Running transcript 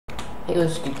Hey,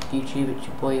 what's good YouTube, it's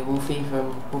your boy Wolfie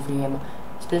from Wolfie Gamer.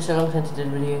 It's been so long since I did a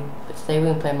video, but today we're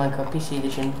going to play Minecraft PC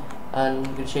Edition, and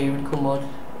I'm going to show you a really cool mod,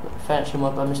 furniture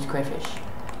mod by Mr. Crayfish.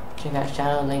 Check out his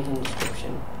channel, link in the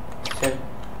description. So,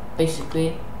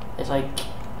 basically, there's like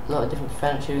a lot of different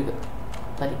furniture. We've got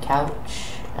a bloody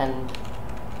couch, and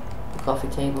a coffee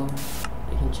table.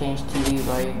 You can change TV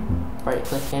by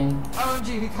right-clicking.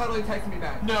 OMG, he totally taking me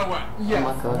back. No way. Yeah. Oh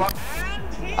my god.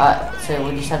 So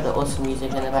we just have the awesome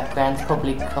music in the background. It's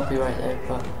probably copyright though,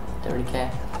 but don't really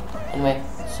care. Anyway,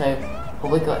 so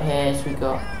what we've got here is we've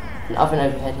got an oven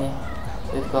overhead here.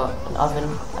 We've got an oven,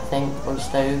 I think, or a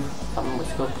stove. I can't remember what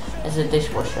it's called. This is a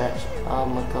dishwasher actually. Oh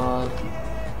my god.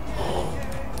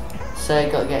 So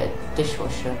you got to get a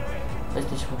dishwasher. Where's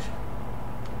dishwasher?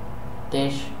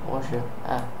 Dishwasher.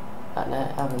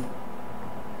 No, oven.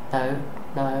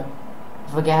 No.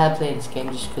 I forget how to play this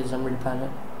game just because I'm really bad at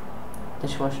it.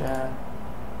 Dishwasher.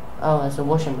 Oh, there's a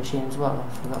washing machine as well.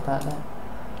 I forgot about that.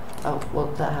 Oh, well,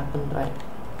 that happened, right.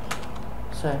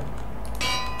 So,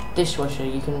 dishwasher,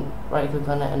 you can right click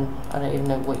on it, and I don't even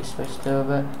know what you're supposed to do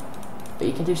with it, but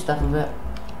you can do stuff with it,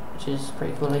 which is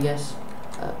pretty cool, I guess.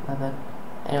 My bad.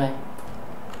 Anyway,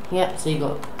 yeah, so you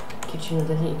got kitchen, I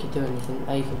don't think you can do anything.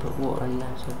 Oh, you can put water in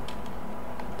there, so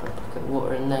put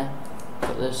water in there.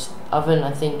 Got this oven,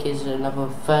 I think, is another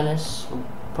furnace,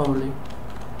 probably.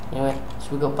 Anyway,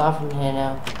 so we've got a bathroom here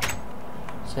now.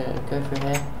 So go through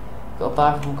here. Got a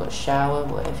bathroom, got a shower.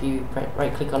 If you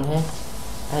right click on here,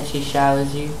 it actually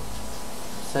showers you.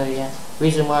 So yeah,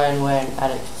 reason why I'm wearing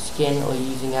Alex skin or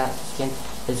using Alex skin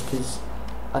is because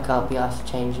I can't be asked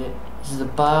to change it. This is a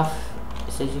bath.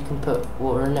 It says you can put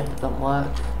water in it, but it don't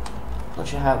work. Not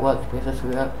sure how it works, but we have to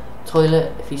figure it out.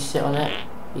 Toilet, if you sit on it,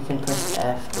 you can press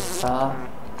F to start.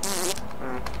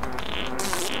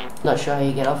 Not sure how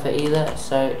you get off it either,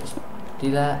 so just do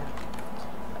that.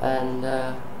 And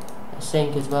a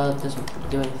sink as well, it doesn't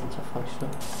do anything so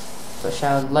functional. Got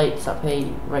shower lights up here,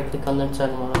 you right click on them, turn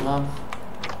them on and off.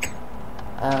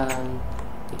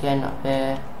 Again up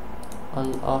here,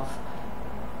 on off.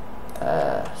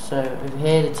 So over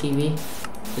here the TV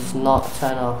does not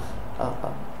turn off.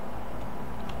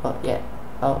 Oh yeah.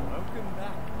 Oh. Welcome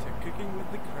back to Cooking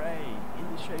with the Cray,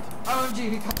 initiating.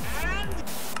 OMG,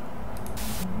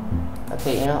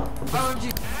 Okay, you know.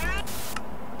 OMG.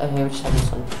 Okay, we'll just have this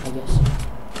one, I guess.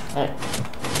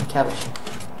 Couch.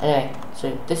 Anyway,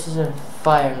 so this is a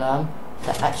fire alarm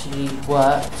that actually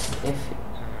works if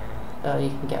you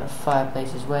can get a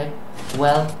fireplace as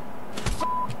well.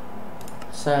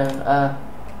 So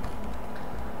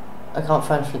I can't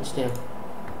find flint steel.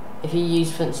 If you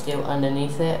use flint steel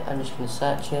underneath it, I'm just gonna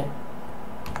search it.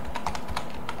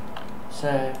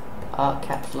 So Alt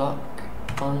caps lock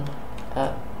on.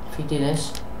 If you do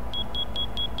this.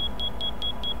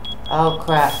 Oh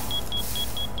crap.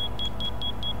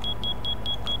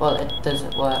 Well, it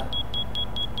doesn't work.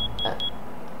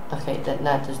 Okay,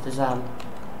 that does the ZAM.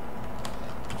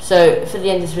 So, for the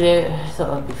end of this video, I thought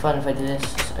it would be fun if I did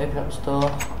this. Just open up the door,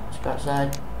 let's go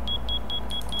outside.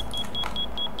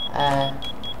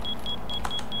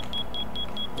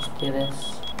 Just do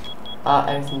this.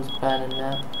 Everything's burning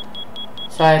now.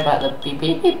 Sorry about the beep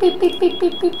beep beep beep beep beep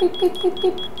beep beep beep beep beep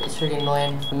beep. It's really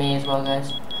annoying for me as well,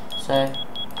 guys. So,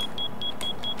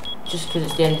 just because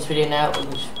it's the end of this video now, we'll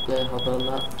just hop on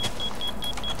that.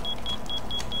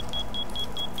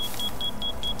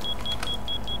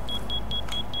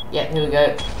 Yep, here we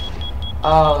go.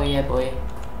 Oh yeah, boy.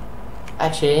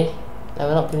 Actually, no,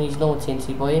 we're not going to use normal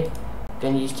TNT, boy. We're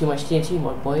going to use too much TNT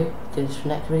mod, boy. Do this for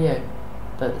next video,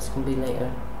 but it's going to be later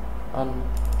on.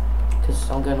 Because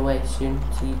I'm going away soon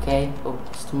to the UK, or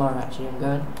it's tomorrow actually I'm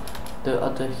going.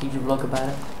 I'll do a huge vlog about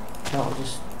it. No, I'll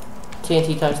just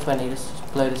TNT times 20, let's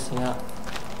just blow this thing up.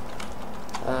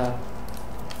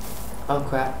 Oh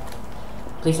crap.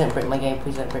 Please don't break my game,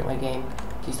 please don't break my game.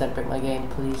 Please don't break my game,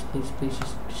 please,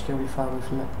 just go really far away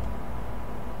from it.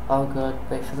 Oh god,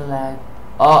 wait for the lag.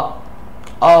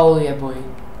 Oh yeah boy.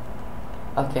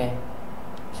 Okay.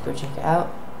 Let's go check it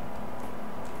out.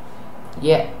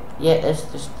 Yeah, there's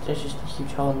just a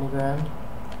huge hole in the ground.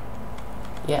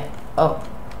 Yeah. Oh,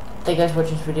 thank you guys for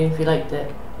watching this video. If you liked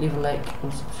it, leave a like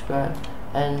and subscribe.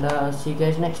 And I'll see you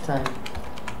guys next time.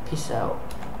 Peace out.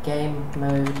 Game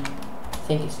mode. I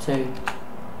think it's 2.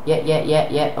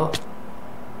 Yeah.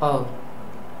 Oh.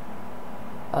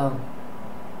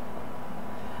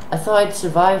 I thought I'd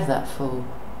survive that fall.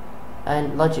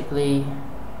 And logically,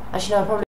 actually no, I probably